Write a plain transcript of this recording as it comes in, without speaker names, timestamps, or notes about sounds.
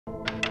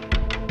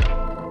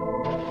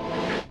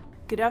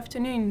Good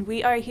afternoon.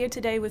 We are here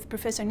today with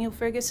Professor Neil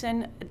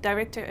Ferguson,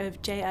 Director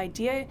of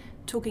JIDO,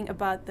 talking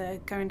about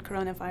the current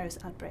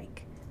coronavirus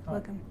outbreak. Hi.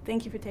 Welcome.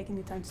 Thank you for taking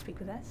the time to speak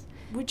with us.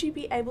 Would you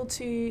be able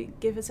to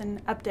give us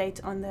an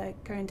update on the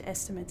current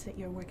estimates that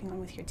you're working on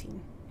with your team?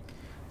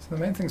 So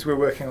the main things we're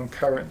working on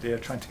currently are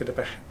trying to get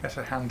a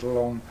better handle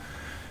on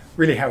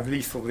really how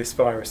lethal this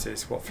virus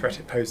is, what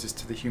threat it poses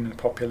to the human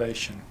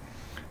population.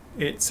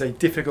 It's a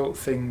difficult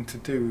thing to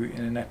do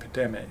in an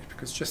epidemic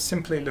because just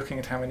simply looking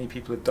at how many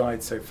people have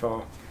died so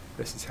far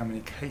versus how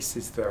many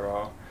cases there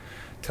are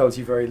tells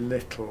you very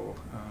little.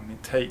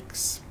 It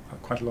takes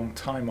quite a long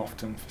time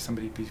often for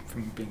somebody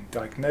from being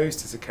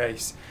diagnosed as a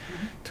case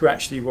to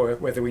actually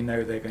whether we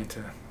know they're going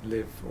to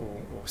live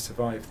or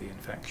survive the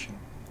infection.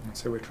 And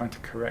so we're trying to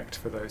correct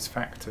for those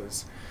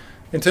factors.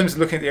 In terms of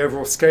looking at the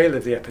overall scale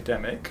of the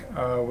epidemic,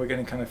 we're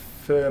getting kind of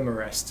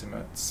firmer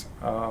estimates.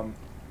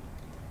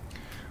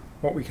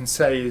 What we can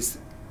say is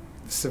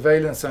the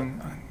surveillance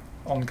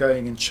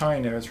ongoing in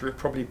China is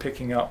probably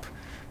picking up,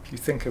 if you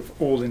think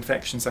of all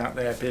infections out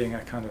there being a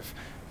kind of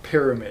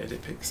pyramid,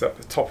 it picks up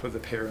the top of the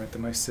pyramid, the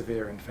most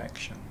severe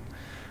infection.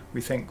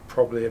 We think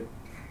probably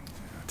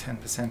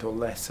 10% or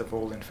less of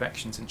all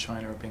infections in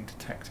China are being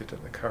detected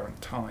at the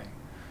current time.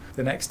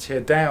 The next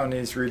tier down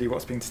is really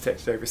what's being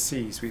detected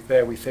overseas.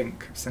 There we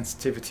think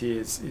sensitivity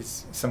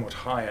is somewhat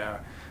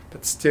higher,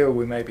 but still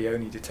we may be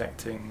only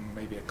detecting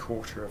maybe a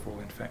quarter of all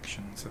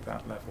infections at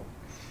that level.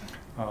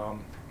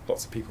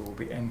 Lots of people will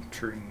be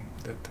entering,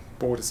 the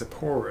borders are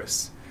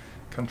porous,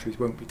 countries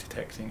won't be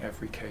detecting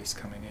every case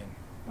coming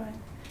in. Right.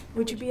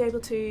 Would you be able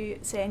to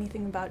say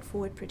anything about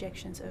forward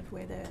projections of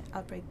where the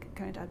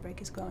current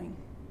outbreak is going?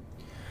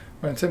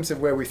 Well, in terms of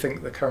where we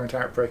think the current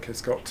outbreak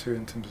has got to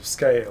in terms of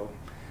scale,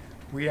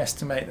 we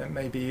estimate that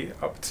maybe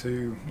up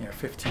to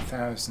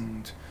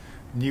 50,000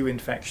 new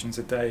infections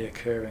a day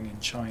occurring in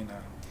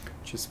China,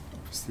 which is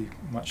obviously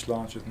much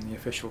larger than the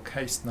official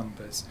case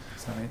numbers.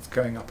 So it's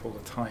going up all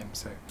the time.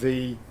 So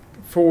the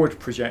forward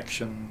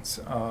projections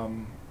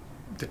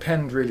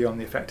depend really on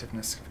the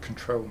effectiveness of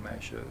control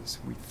measures.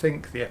 We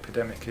think the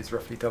epidemic is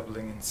roughly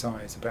doubling in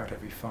size about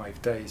every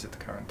 5 days at the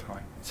current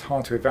time. It's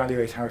hard to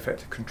evaluate how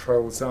effective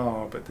controls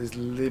are, but there's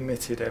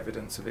limited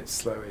evidence of it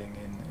slowing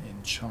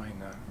in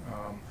China.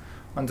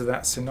 Under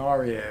that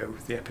scenario,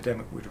 the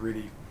epidemic would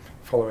really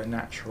follow a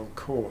natural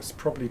course,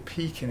 probably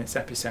peak in its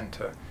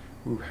epicenter,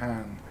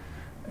 Wuhan,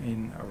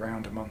 in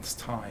around a month's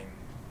time.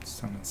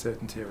 Some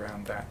uncertainty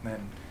around that, and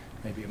then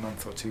maybe a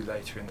month or two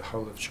later in the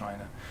whole of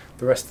China.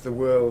 The rest of the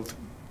world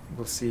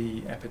will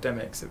see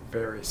epidemics at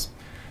various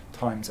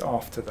times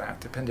after that,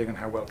 depending on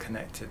how well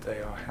connected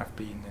they have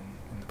been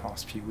in the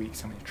past few weeks,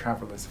 how many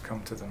travellers have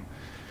come to them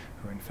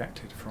who are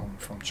infected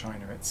from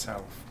China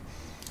itself.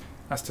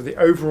 As to the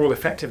overall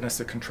effectiveness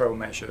of control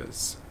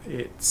measures,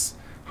 it's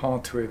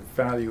hard to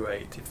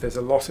evaluate. If there's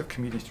a lot of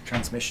community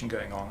transmission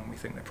going on, and we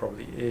think there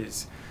probably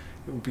is,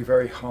 it would be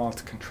very hard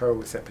to control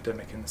this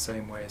epidemic in the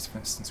same way as, for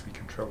instance, we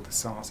controlled the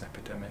SARS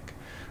epidemic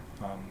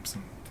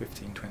some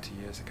 15, 20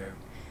 years ago.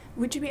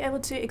 Would you be able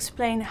to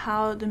explain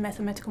how the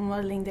mathematical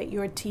modelling that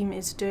your team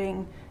is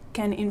doing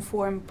can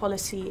inform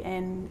policy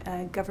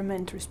and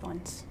government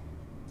response?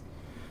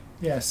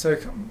 Yeah, so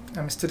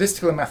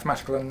statistical and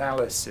mathematical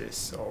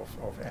analysis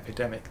of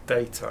epidemic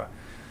data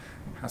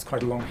has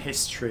quite a long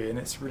history, and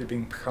it's really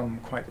become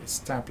quite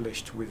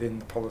established within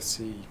the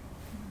policy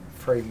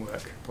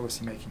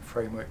making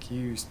framework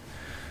used,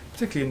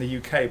 particularly in the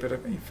UK, but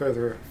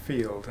further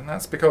afield. And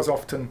that's because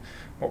often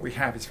what we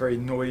have is very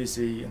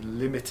noisy and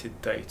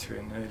limited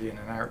data early in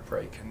an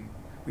outbreak, and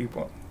we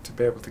want to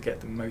be able to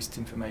get the most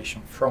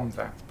information from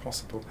that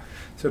possible.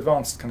 So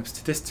advanced kind of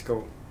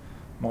statistical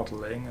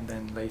modelling and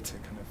then later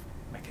kind of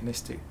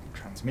mechanistic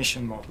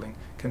transmission modelling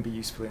can be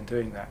useful in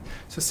doing that.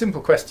 So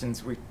simple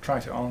questions we try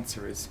to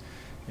answer is,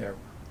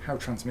 how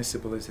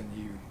transmissible is a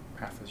new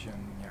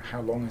pathogen?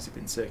 How long has it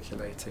been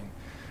circulating?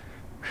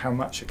 How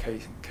much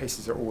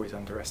cases are always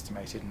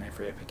underestimated in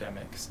every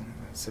epidemic?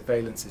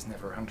 Surveillance is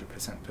never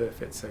 100%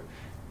 perfect, so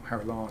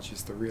how large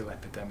is the real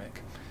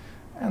epidemic?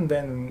 And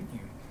then,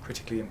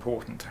 critically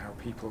important to how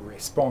people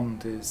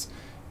respond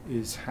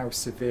is how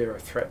severe a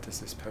threat does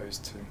this pose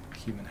to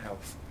human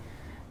health?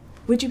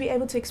 Would you be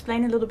able to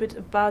explain a little bit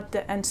about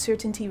the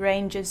uncertainty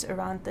ranges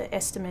around the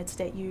estimates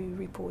that you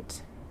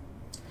report?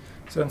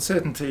 So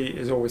uncertainty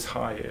is always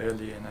high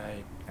early in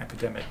an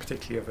epidemic,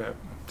 particularly of a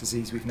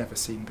disease we've never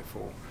seen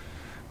before.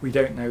 We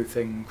don't know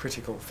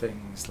critical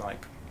things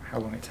like how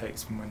long it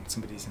takes from when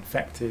somebody's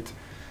infected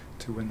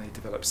to when they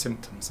develop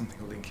symptoms, something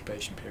called the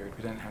incubation period.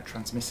 We don't know how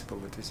transmissible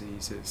the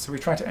disease is. So we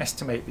try to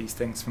estimate these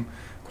things from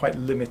quite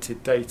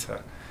limited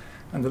data.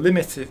 And the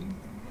limited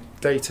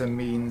data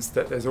means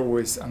that there's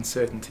always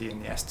uncertainty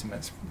in the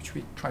estimates, which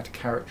we try to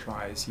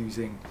characterize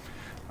using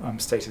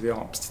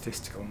state-of-the-art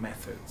statistical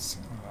methods.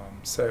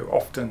 So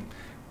often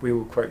we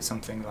will quote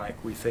something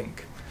like, we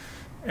think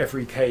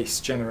every case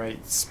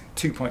generates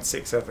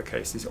 2.6 other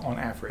cases on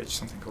average,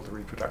 something called the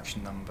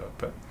reproduction number,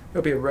 but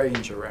there'll be a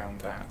range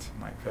around that.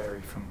 It might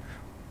vary from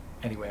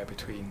anywhere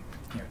between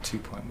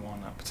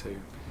 2.1 up to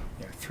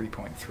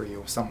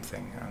 3.3 or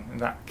something, and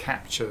that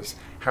captures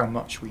how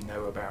much we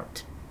know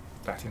about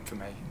that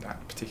information,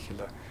 that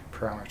particular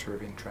parameter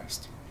of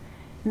interest.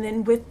 And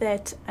then with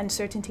that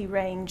uncertainty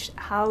range,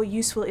 how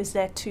useful is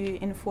that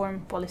to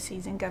inform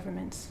policies and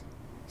governments?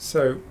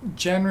 So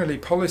generally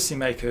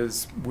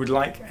policymakers would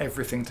like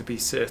everything to be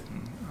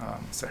certain,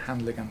 so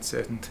handling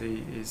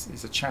uncertainty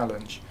is a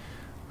challenge.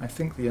 I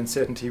think the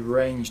uncertainty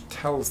range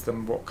tells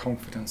them what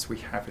confidence we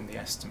have in the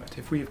estimate,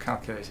 if we have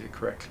calculated it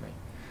correctly.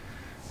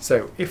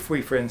 So if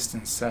we, for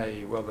instance,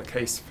 say, well, the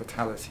case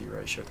fatality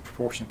ratio, the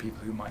proportion of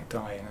people who might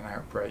die in an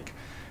outbreak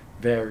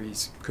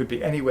varies, could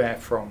be anywhere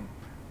from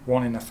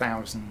 1 in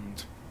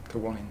 1,000 to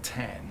 1 in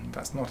 10,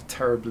 that's not a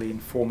terribly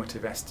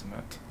informative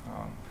estimate.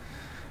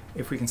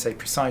 If we can say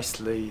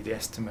precisely the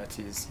estimate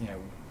is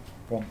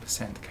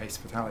 1% case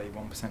fatality,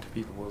 1% of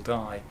people will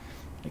die,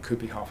 it could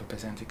be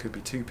 0.5%, it could be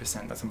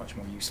 2%, that's a much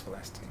more useful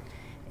estimate.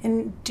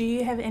 And do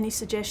you have any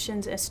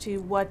suggestions as to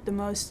what the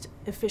most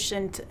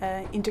efficient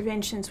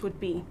interventions would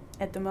be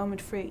at the moment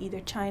for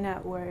either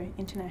China or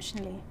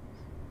internationally?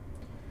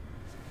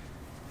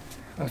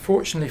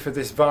 Unfortunately for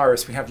this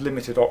virus, we have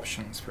limited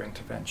options for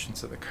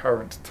interventions at the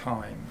current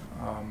time.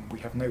 We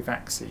have no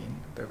vaccine.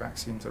 The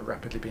vaccines are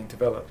rapidly being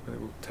developed, but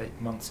it will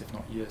take months, if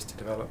not years, to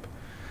develop.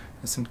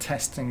 There's some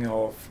testing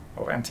of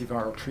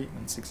antiviral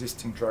treatments,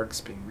 existing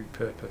drugs being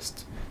repurposed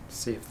to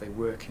see if they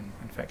work in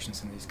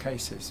infections in these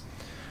cases.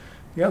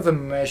 The other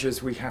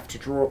measures we have to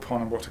draw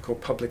upon are what are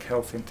called public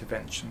health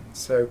interventions.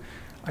 So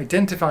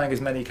identifying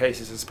as many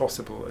cases as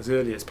possible, as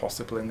early as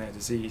possible in their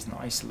disease and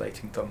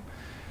isolating them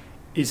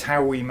is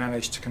how we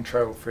managed to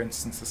control, for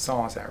instance, the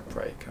SARS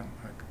outbreak,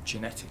 a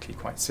genetically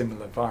quite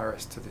similar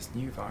virus to this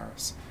new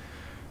virus.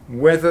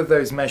 Whether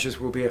those measures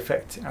will be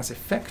as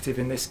effective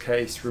in this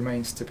case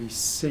remains to be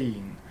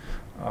seen.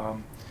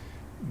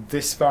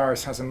 This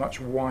virus has a much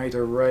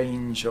wider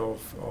range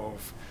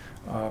of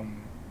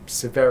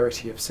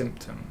severity of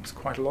symptoms.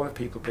 Quite a lot of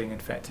people being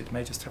infected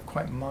may just have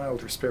quite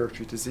mild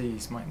respiratory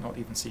disease, might not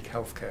even seek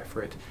healthcare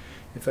for it.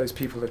 If those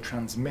people are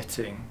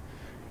transmitting,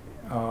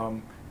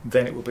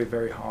 then it will be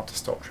very hard to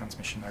stop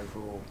transmission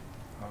overall.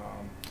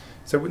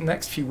 So the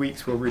next few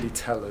weeks will really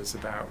tell us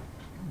about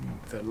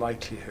the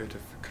likelihood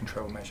of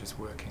control measures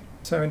working.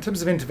 So in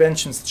terms of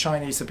interventions, the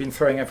Chinese have been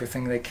throwing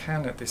everything they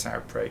can at this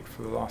outbreak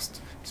for the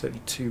last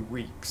certainly 2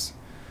 weeks.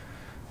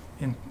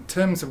 In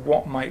terms of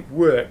what might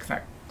work,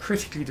 that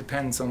critically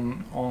depends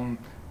on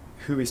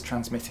who is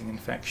transmitting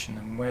infection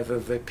and whether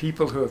the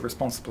people who are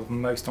responsible for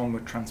most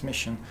onward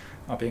transmission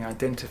are being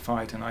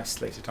identified and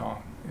isolated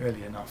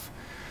early enough.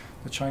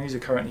 The Chinese are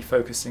currently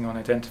focusing on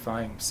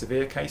identifying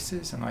severe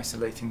cases and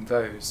isolating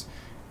those.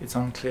 It's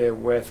unclear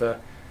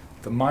whether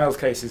the mild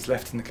cases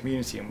left in the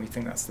community, and we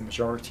think that's the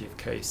majority of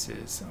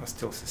cases, are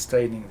still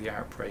sustaining the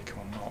outbreak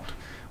or not.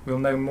 We'll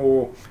know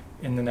more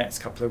in the next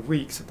couple of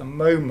weeks. At the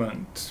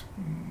moment,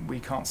 we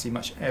can't see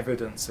much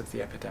evidence of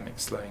the epidemic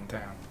slowing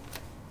down.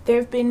 There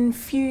have been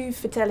few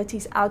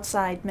fatalities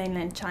outside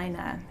mainland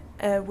China.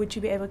 Would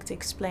you be able to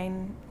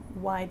explain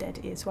why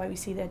that is, why we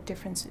see that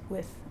difference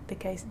with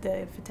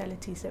the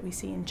fatalities that we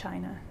see in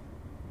China?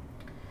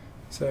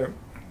 So,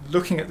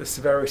 looking at the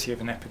severity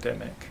of an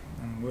epidemic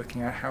and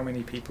working out how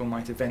many people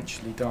might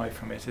eventually die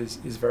from it is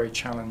very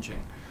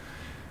challenging.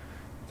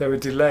 There are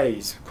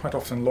delays, quite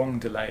often long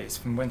delays,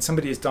 from when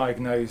somebody is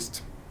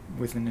diagnosed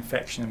with an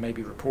infection and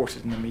maybe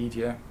reported in the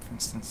media, for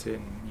instance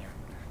in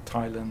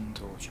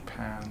Thailand or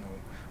Japan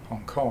or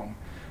Hong Kong,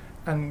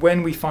 and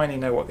when we finally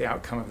know what the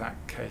outcome of that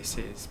case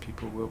is.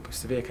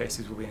 Severe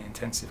cases will be in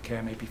intensive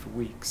care maybe for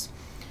weeks.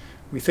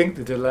 We think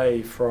the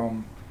delay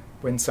from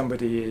when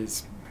somebody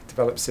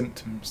develops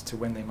symptoms to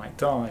when they might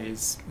die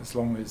is as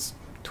long as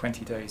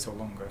 20 days or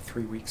longer,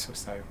 3 weeks or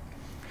so.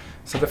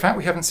 So the fact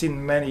we haven't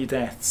seen many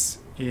deaths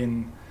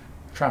in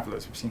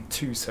travellers, we've seen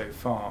 2 so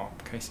far,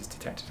 cases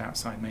detected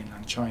outside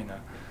mainland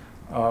China,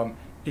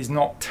 is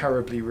not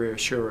terribly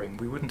reassuring.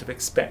 We wouldn't have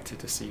expected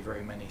to see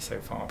very many so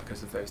far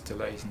because of those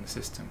delays in the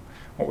system.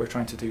 What we're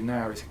trying to do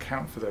now is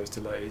account for those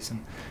delays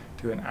and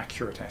do an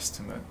accurate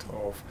estimate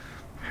of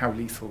how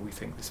lethal we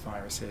think this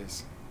virus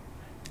is.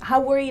 How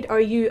worried are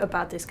you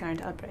about this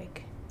current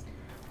outbreak?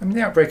 I mean,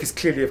 the outbreak is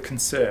clearly of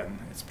concern.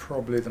 It's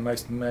probably the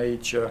most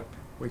major,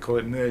 we call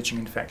it emerging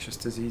infectious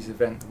disease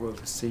event the world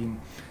has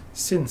seen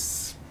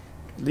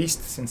at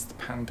least since the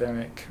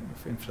pandemic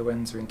of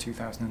influenza in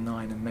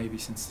 2009 and maybe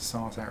since the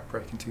SARS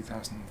outbreak in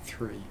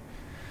 2003.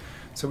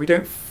 So we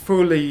don't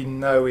fully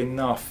know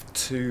enough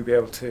to be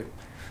able to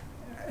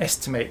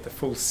estimate the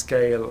full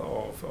scale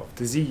of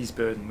disease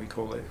burden, we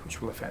call it,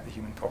 which will affect the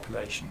human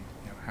population,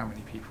 how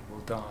many people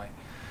will die.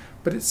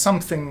 But it's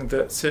something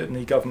that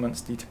certainly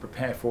governments need to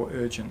prepare for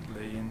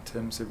urgently in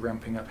terms of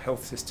ramping up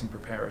health system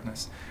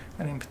preparedness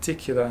and in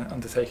particular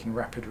undertaking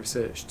rapid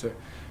research to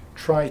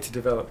try to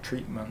develop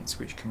treatments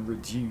which can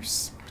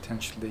reduce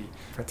potentially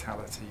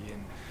fatality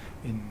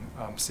in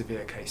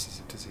severe cases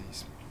of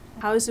disease.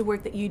 How is the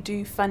work that you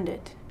do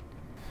funded?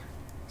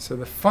 So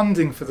the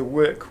funding for the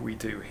work we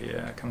do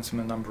here comes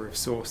from a number of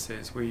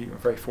sources. We are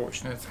very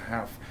fortunate to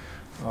have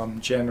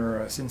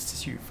generous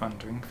institute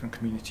funding from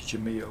Community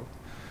Jameel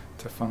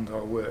to fund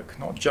our work,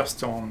 not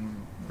just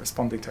on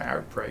responding to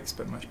outbreaks,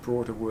 but much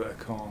broader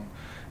work on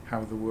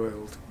how the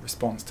world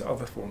responds to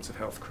other forms of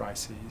health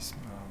crises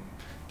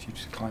due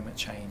to climate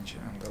change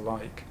and the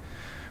like.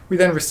 We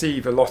then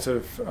receive a lot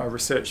of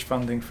research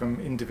funding from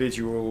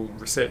individual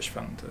research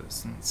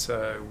funders, and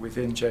so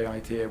within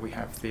JIDEA we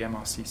have the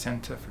MRC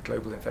Centre for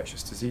Global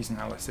Infectious Disease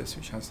Analysis,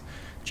 which has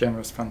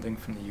generous funding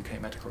from the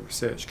UK Medical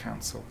Research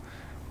Council.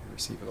 We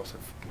receive a lot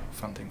of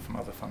funding from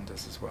other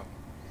funders as well.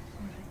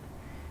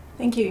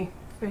 Thank you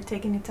for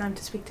taking the time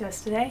to speak to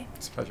us today.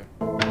 It's a pleasure.